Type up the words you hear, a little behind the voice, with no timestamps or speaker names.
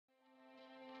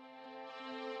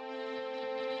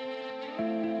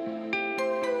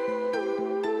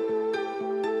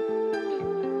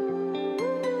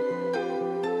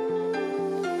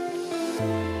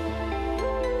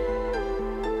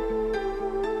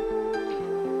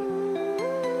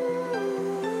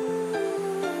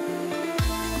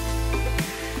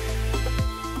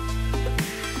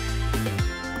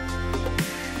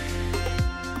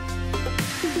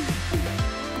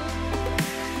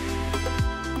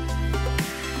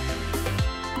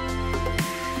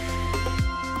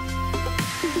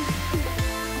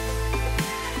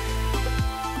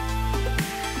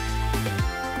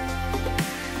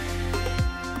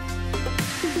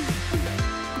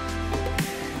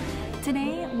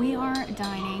Today we are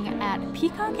dining at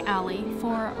Peacock Alley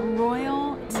for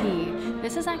Royal Tea.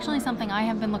 This is actually something I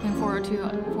have been looking forward to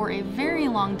for a very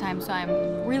long time, so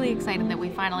I'm really excited that we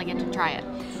finally get to try it.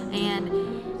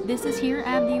 And this is here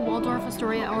at the Waldorf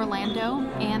Astoria Orlando,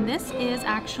 and this is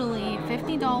actually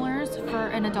 $50 for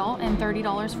an adult and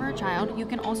 $30 for a child. You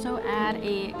can also add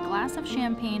a glass of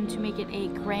champagne to make it a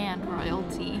grand royal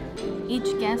tea.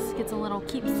 Each guest gets a little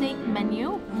keepsake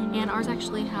menu, and ours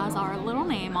actually has our little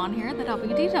name on here, the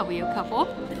WDW Couple.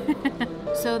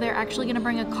 So they're actually going to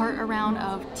bring a cart around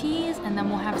of teas, and then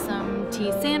we'll have some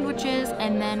tea sandwiches,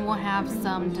 and then we'll have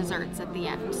some desserts at the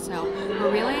end. So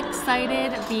we're really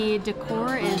excited. The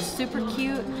decor is super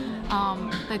cute.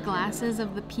 The glasses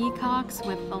of the peacocks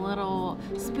with the little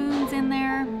spoons in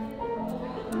there.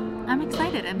 I'm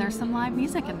excited, and there's some live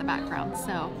music in the background,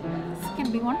 so it's going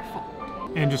to be wonderful.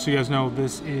 And just so you guys know,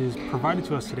 this is provided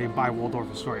to us today by Waldorf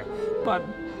Astoria. But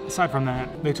aside from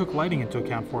that, they took lighting into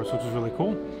account for us, which was really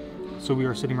cool. So we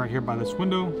are sitting right here by this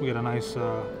window. We got a nice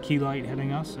key light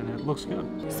hitting us, and it looks good.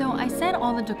 So I said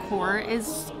all the decor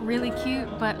is really cute,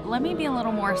 but let me be a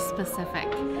little more specific.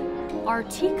 Our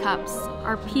teacups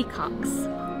are peacocks.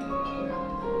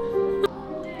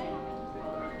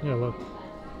 Yeah, look.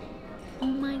 Oh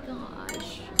my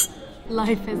gosh.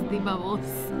 Life is the bubbles.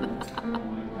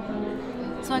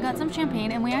 So I got some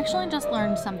champagne, and we actually just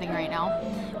learned something right now.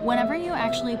 Whenever you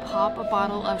actually pop a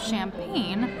bottle of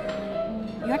champagne,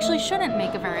 you actually shouldn't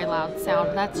make a very loud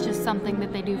sound. That's just something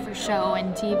that they do for show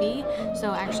and TV.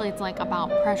 So actually it's like about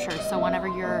pressure. So whenever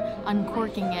you're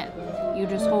uncorking it, you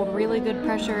just hold really good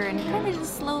pressure and kind of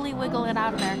just slowly wiggle it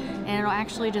out of there, and it'll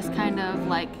actually just kind of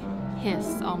like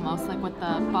hiss almost, like with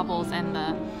the bubbles and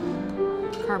the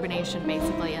carbonation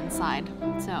basically inside.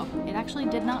 So it actually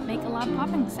did not make a loud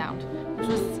popping sound, which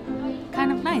was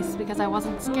kind of nice because I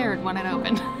wasn't scared when it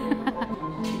opened.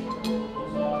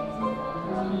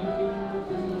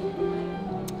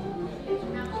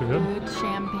 Good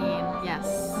champagne,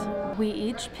 yes. We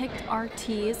each picked our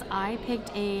teas. I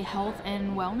picked a health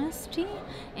and wellness tea,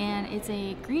 and it's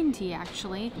a green tea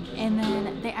actually. And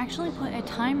then they actually put a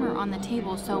timer on the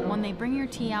table, so when they bring your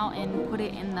tea out and put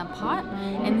it in the pot,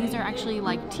 and these are actually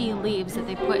like tea leaves that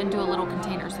they put into a little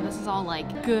container. So this is all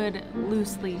like good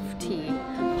loose leaf tea.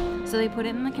 So they put it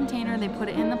in the container, they put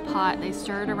it in the pot, they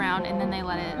stir it around, and then they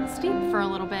let it steep for a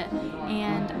little bit.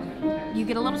 And you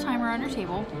get a little timer on your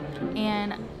table,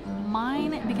 and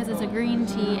mine, because it's a green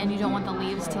tea and you don't want the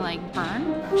leaves to like burn,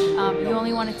 you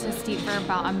only want it to steep for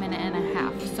about 1.5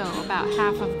 minutes, so about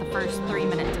half of the first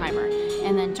 3-minute timer.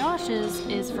 And then Josh's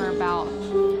is for about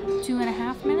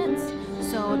 2.5 minutes,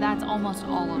 so that's almost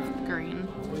all of the green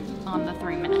on the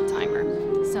 3-minute timer.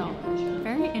 So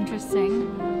very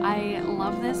interesting. I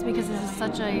love this because this is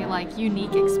such a like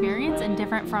unique experience and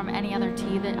different from any other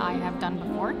tea that I have done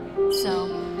before. So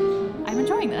I'm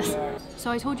enjoying this. So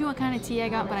I told you what kind of tea I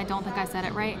got, but I don't think I said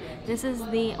it right. This is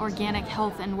the Organic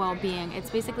Health and Well-Being.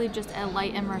 It's basically just a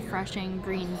light and refreshing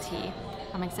green tea.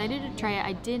 I'm excited to try it.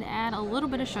 I did add a little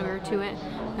bit of sugar to it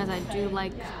because I do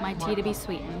like my tea to be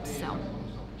sweetened, so.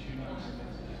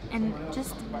 And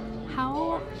just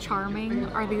how charming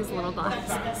are these little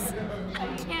glasses?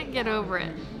 I can't get over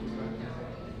it.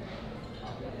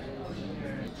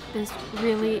 This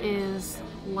really is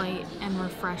light and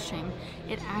refreshing.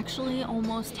 It actually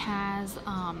almost has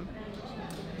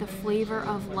the flavor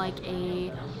of like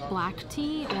a black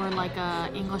tea or like a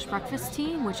English breakfast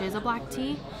tea, which is a black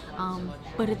tea,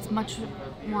 but it's much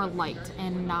more light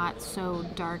and not so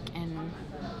dark and,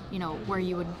 you know, where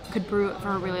you could brew it for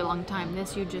a really long time.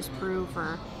 This you just brew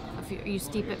for a few, you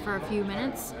steep it for a few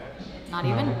minutes. Not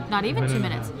even 2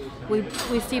 minutes.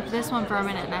 We steeped this one for 1.5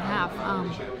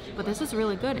 minutes, but this is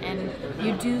really good, and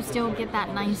you do still get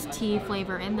that nice tea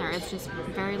flavor in there. It's just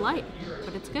very light,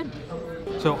 but it's good.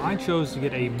 So I chose to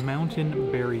get a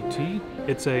mountain berry tea.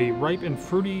 It's a ripe and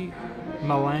fruity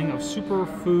meringue of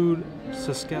superfood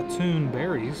Saskatoon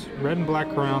berries, red and black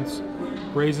currants,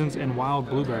 raisins, and wild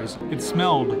blueberries. It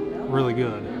smelled really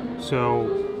good,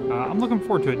 so I'm looking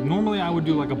forward to it. Normally I would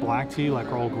do like a black tea, like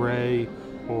Earl Grey,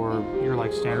 or your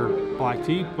like standard black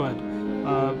tea, but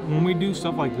when we do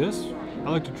stuff like this, I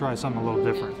like to try something a little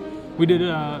different. We did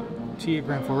tea at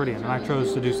Grand Floridian, and I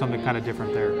chose to do something kind of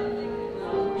different there.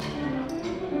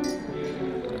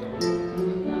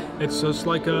 It's just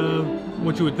like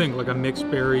what you would think, like a mixed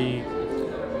berry,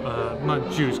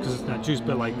 not juice because it's not juice,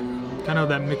 but like kind of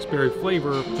that mixed berry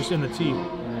flavor just in the tea.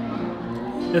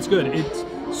 It's good. It's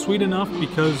sweet enough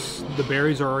because the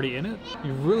berries are already in it.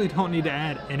 You really don't need to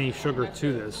add any sugar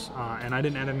to this, and I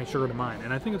didn't add any sugar to mine,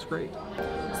 and I think it's great.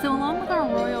 So along with our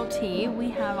royal tea, we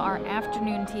have our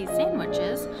afternoon tea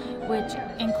sandwiches, which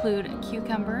include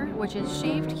cucumber, which is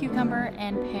shaved cucumber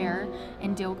and pear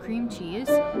and dill cream cheese,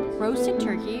 roasted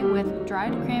turkey with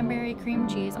dried cranberry cream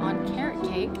cheese on carrot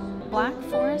cake, black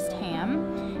forest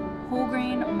ham, whole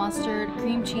grain mustard,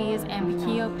 cream cheese, and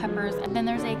piquillo peppers. And then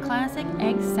there's a classic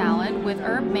egg salad with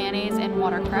herb mayonnaise and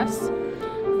watercress,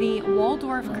 the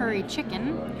Waldorf curry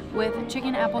chicken with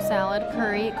chicken apple salad,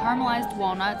 curry, caramelized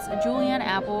walnuts, julienne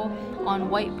apple on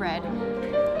white bread,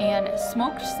 and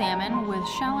smoked salmon with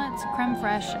shallots, creme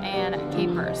fraiche, and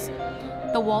capers.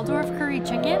 The Waldorf curry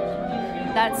chicken,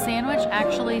 that sandwich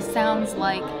actually sounds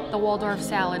like the Waldorf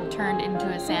salad turned into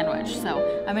a sandwich.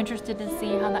 So I'm interested to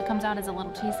see how that comes out as a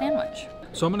little tea sandwich.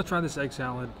 So I'm gonna try this egg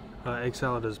salad. Egg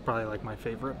salad is probably like my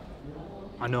favorite.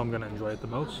 I know I'm gonna enjoy it the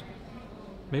most.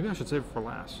 Maybe I should save it for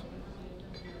last.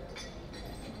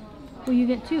 Well, you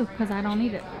get two, because I don't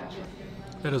eat it.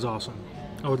 That is awesome.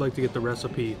 I would like to get the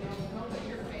recipe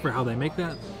for how they make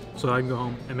that so I can go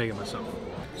home and make it myself.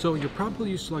 So you're probably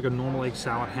used to like a normal egg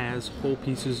salad has whole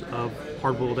pieces of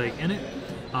hard-boiled egg in it.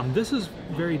 This is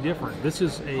very different. This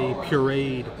is a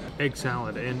pureed egg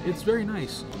salad, and it's very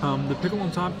nice. The pickle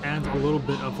on top adds a little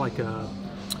bit of like a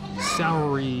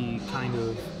soury kind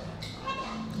of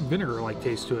vinegar-like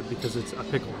taste to it because it's a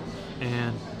pickle,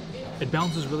 and it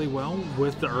balances really well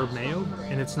with the herb mayo,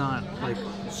 and it's not like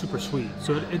super sweet.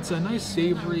 So it's a nice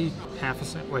savory half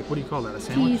a like what do you call that? A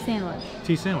sandwich? Tea sandwich.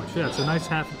 Tea sandwich. Yeah, it's a nice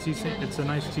half a tea. It's a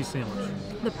nice tea sandwich.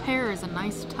 The pear is a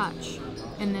nice touch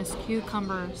in this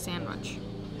cucumber sandwich.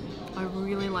 I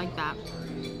really like that.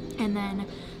 And then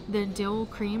the dill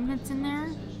cream that's in there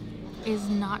is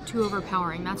not too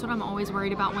overpowering. That's what I'm always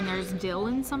worried about when there's dill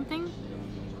in something.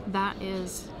 That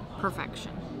is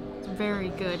perfection. It's a very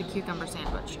good cucumber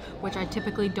sandwich, which I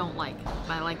typically don't like,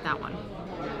 but I like that one.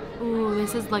 Ooh,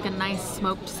 this is like a nice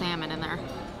smoked salmon in there.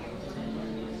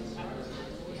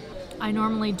 I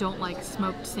normally don't like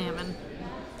smoked salmon,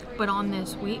 but on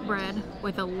this wheat bread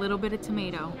with a little bit of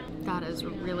tomato, that is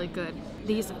really good.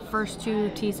 These first two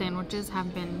tea sandwiches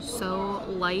have been so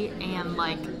light and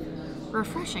like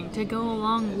refreshing to go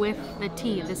along with the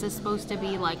tea. This is supposed to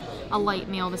be like a light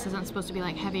meal. This isn't supposed to be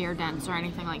like heavy or dense or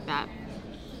anything like that.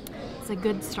 It's a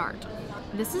good start.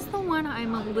 This is the one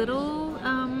I'm a little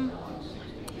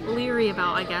leery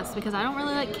about, I guess, because I don't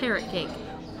really like carrot cake,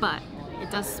 but it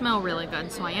does smell really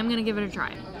good, so I am gonna give it a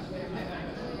try.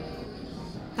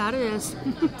 That is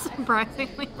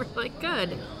surprisingly really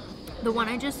good. The one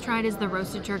I just tried is the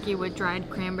roasted turkey with dried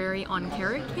cranberry on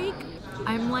carrot cake.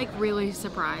 I'm like really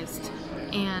surprised,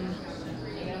 and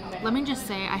let me just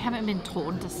say, I haven't been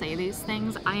told to say these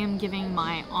things. I am giving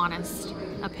my honest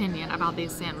opinion about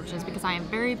these sandwiches because I am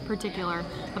very particular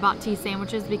about tea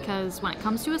sandwiches, because when it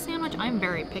comes to a sandwich, I'm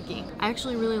very picky. I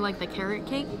actually really like the carrot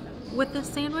cake with this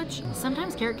sandwich.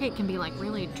 Sometimes carrot cake can be like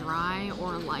really dry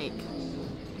or like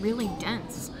really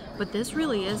dense, but this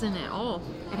really isn't at all.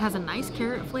 It has a nice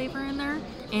carrot flavor in there,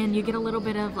 and you get a little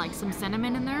bit of like some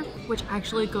cinnamon in there, which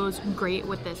actually goes great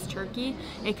with this turkey.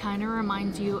 It kind of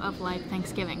reminds you of like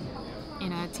Thanksgiving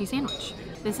in a tea sandwich.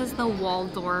 This is the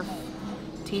Waldorf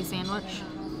tea sandwich.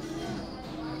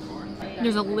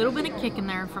 There's a little bit of kick in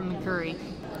there from the curry.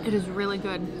 It is really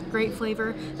good. Great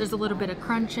flavor. There's a little bit of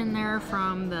crunch in there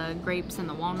from the grapes and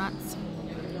the walnuts,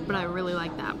 but I really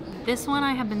like that. This one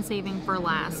I have been saving for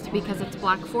last because it's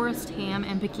black forest ham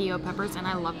and piquillo peppers, and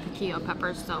I love piquillo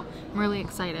peppers, so I'm really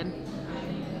excited.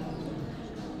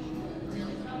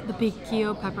 The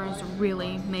piquillo peppers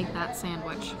really make that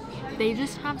sandwich. They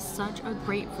just have such a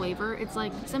great flavor. It's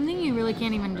like something you really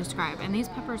can't even describe, and these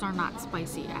peppers are not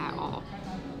spicy at all.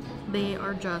 They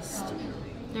are just,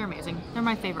 they're amazing. They're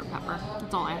my favorite pepper.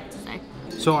 That's all I have to say.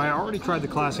 So I already tried the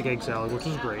classic egg salad, which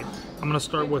was great. I'm gonna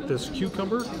start with this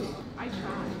cucumber.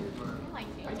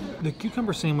 The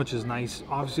cucumber sandwich is nice.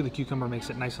 Obviously the cucumber makes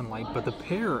it nice and light, but the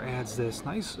pear adds this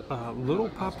nice little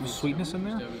pop of sweetness in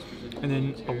there, and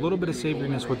then a little bit of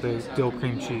savoriness with the dill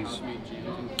cream cheese.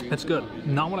 That's good.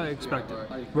 Not what I expected.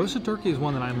 Roasted turkey is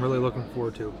one that I'm really looking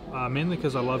forward to, mainly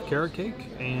because I love carrot cake,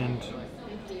 and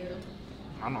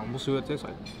I don't know, we'll see what it tastes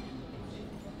like.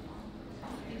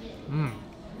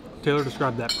 Taylor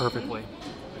described that perfectly.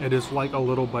 It is like a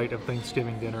little bite of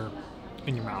Thanksgiving dinner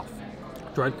in your mouth.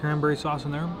 Dried cranberry sauce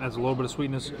in there adds a little bit of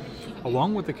sweetness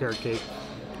along with the carrot cake,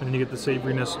 and then you get the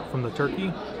savoriness from the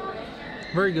turkey.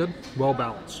 Very good, well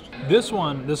balanced. This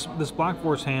one, this Black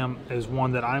Forest ham is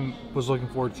one that I was looking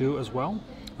forward to as well,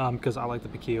 because I like the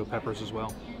piquillo peppers as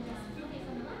well.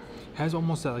 Has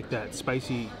almost that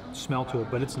spicy smell to it,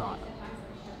 but it's not.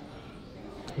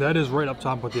 That is right up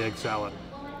top with the egg salad.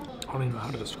 I don't even know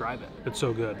how to describe it. It's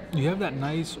so good. You have that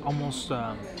nice, almost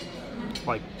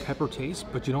like pepper taste,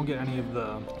 but you don't get any of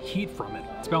the heat from it.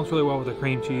 It's balanced really well with the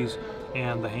cream cheese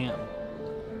and the ham.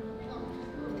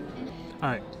 All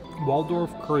right,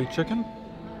 Waldorf curry chicken.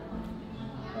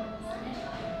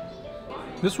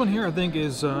 This one here, I think,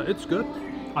 is it's good.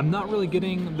 I'm not really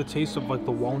getting the taste of like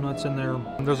the walnuts in there.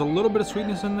 There's a little bit of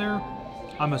sweetness in there,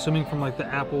 I'm assuming from like the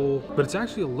apple, but it's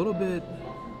actually a little bit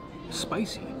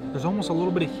spicy. There's almost a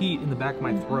little bit of heat in the back of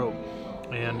my throat.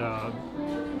 And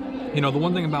you know, the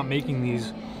one thing about making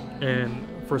these, and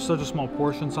for such a small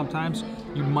portion, sometimes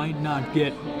you might not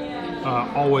get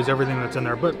always everything that's in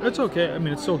there, but it's okay. I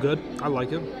mean, it's still good. I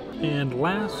like it. And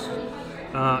last,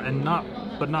 and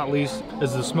not least,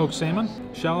 is the smoked salmon,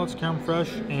 shallots, creme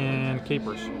fraiche, and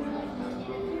capers.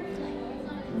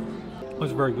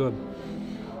 It's very good.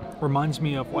 Reminds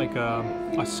me of like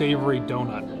a savory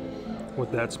donut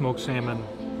with that smoked salmon,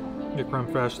 the creme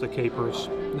fraiche, the capers,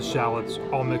 the shallots,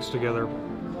 all mixed together.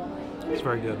 It's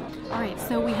very good. All right,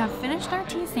 so we have finished our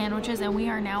tea sandwiches and we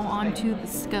are now on to the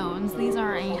scones. These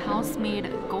are a house-made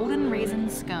golden raisin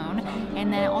scone,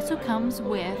 and then it also comes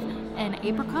with an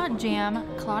apricot jam,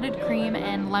 clotted cream,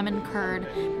 and lemon curd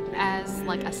as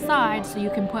like a side, so you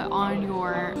can put on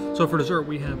your... So for dessert,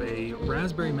 we have a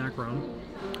raspberry macaron,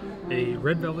 a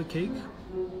red velvet cake,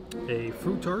 a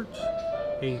fruit tart,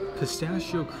 a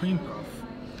pistachio cream puff,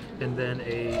 and then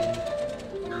a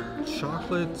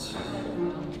chocolate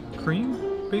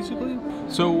cream, basically.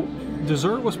 So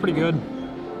dessert was pretty good.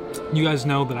 You guys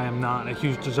know that I am not a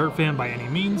huge dessert fan by any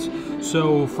means,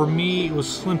 so for me it was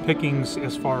slim pickings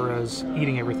as far as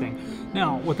eating everything.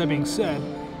 Now, with that being said,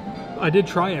 I did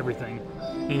try everything,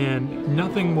 and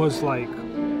nothing was like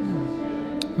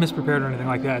misprepared or anything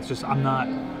like that. It's just I'm not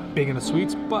big into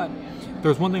sweets, but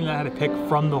there's one thing that I had to pick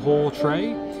from the whole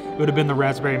tray. It would have been the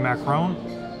raspberry macaron,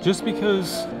 just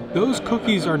because those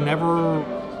cookies are never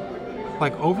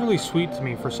like overly sweet to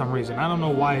me for some reason. I don't know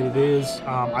why it is.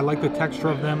 I like the texture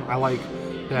of them. I like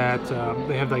that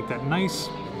they have like that nice,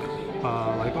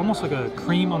 like almost like a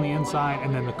cream on the inside,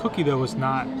 and then the cookie though is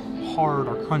not hard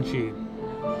or crunchy,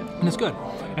 and it's good.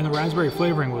 And the raspberry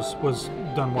flavoring was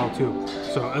done well too.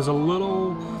 So as a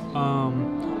little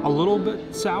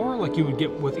bit sour, like you would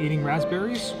get with eating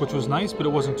raspberries, which was nice, but it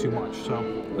wasn't too much. So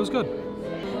it was good.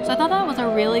 So I thought that was a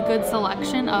really good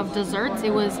selection of desserts.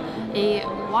 It was a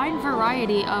wide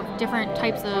variety of different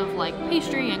types of like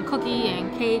pastry and cookie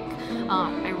and cake.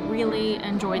 I really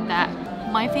enjoyed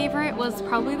that. My favorite was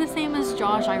probably the same as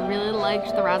Josh. I really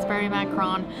liked the raspberry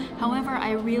macaron. However,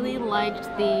 I really liked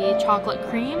the chocolate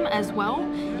cream as well.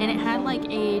 And it had like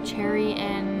a cherry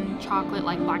and chocolate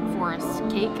like Black Forest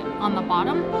cake on the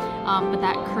bottom. But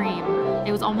that cream,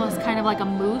 it was almost kind of like a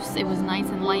mousse. It was nice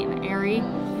and light and airy.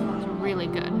 Really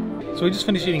good. So we just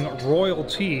finished eating royal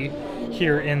tea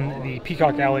here in the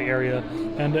Peacock Alley area,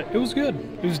 and it was good.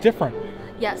 It was different.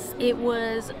 Yes, it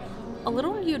was a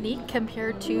little unique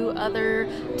compared to other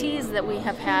teas that we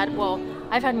have had. Well,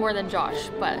 I've had more than Josh,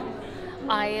 but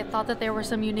I thought that there were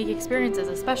some unique experiences,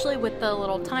 especially with the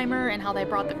little timer and how they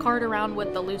brought the cart around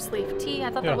with the loose leaf tea. I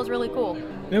thought that was really cool.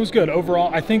 It was good.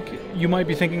 Overall, I think you might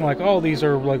be thinking like, oh, these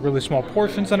are like really small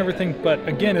portions and everything, but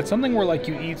again, it's something where like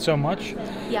you eat so much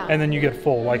and then you get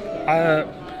full. Like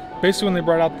basically when they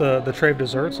brought out the tray of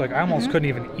desserts, like I almost couldn't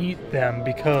even eat them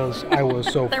because I was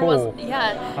so full.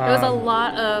 There was a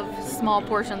lot of small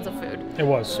portions of food. It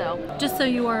was. So just so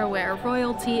you are aware,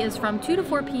 Royal Tea is from 2 to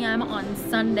 4 p.m. on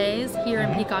Sundays here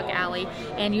in Peacock Alley,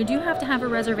 and you do have to have a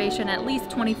reservation at least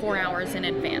 24 hours in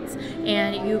advance,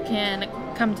 and you can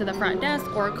come to the front desk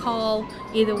or call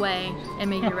either way and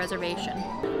make your reservation.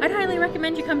 I'd highly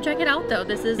recommend you come check it out though.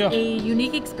 This is a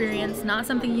unique experience, not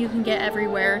something you can get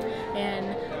everywhere,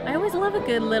 and I always love a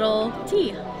good little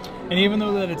tea. And even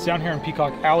though that it's down here in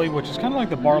Peacock Alley, which is kind of like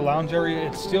the bar lounge area,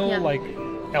 it's still like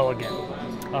elegant.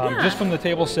 Just from the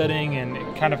table setting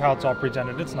and kind of how it's all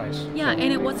presented, it's nice. Yeah,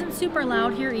 and it wasn't super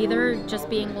loud here either, just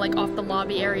being like off the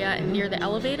lobby area and near the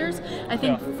elevators. I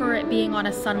think for it being on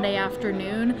a Sunday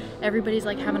afternoon, everybody's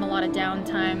like having a lot of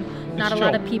downtime. Not a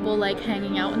lot of people like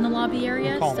hanging out in the lobby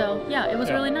area. So yeah, it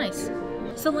was really nice.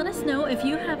 So let us know if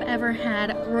you have ever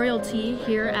had royal tea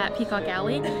here at Peacock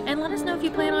Alley, and let us know if you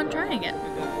plan on trying it.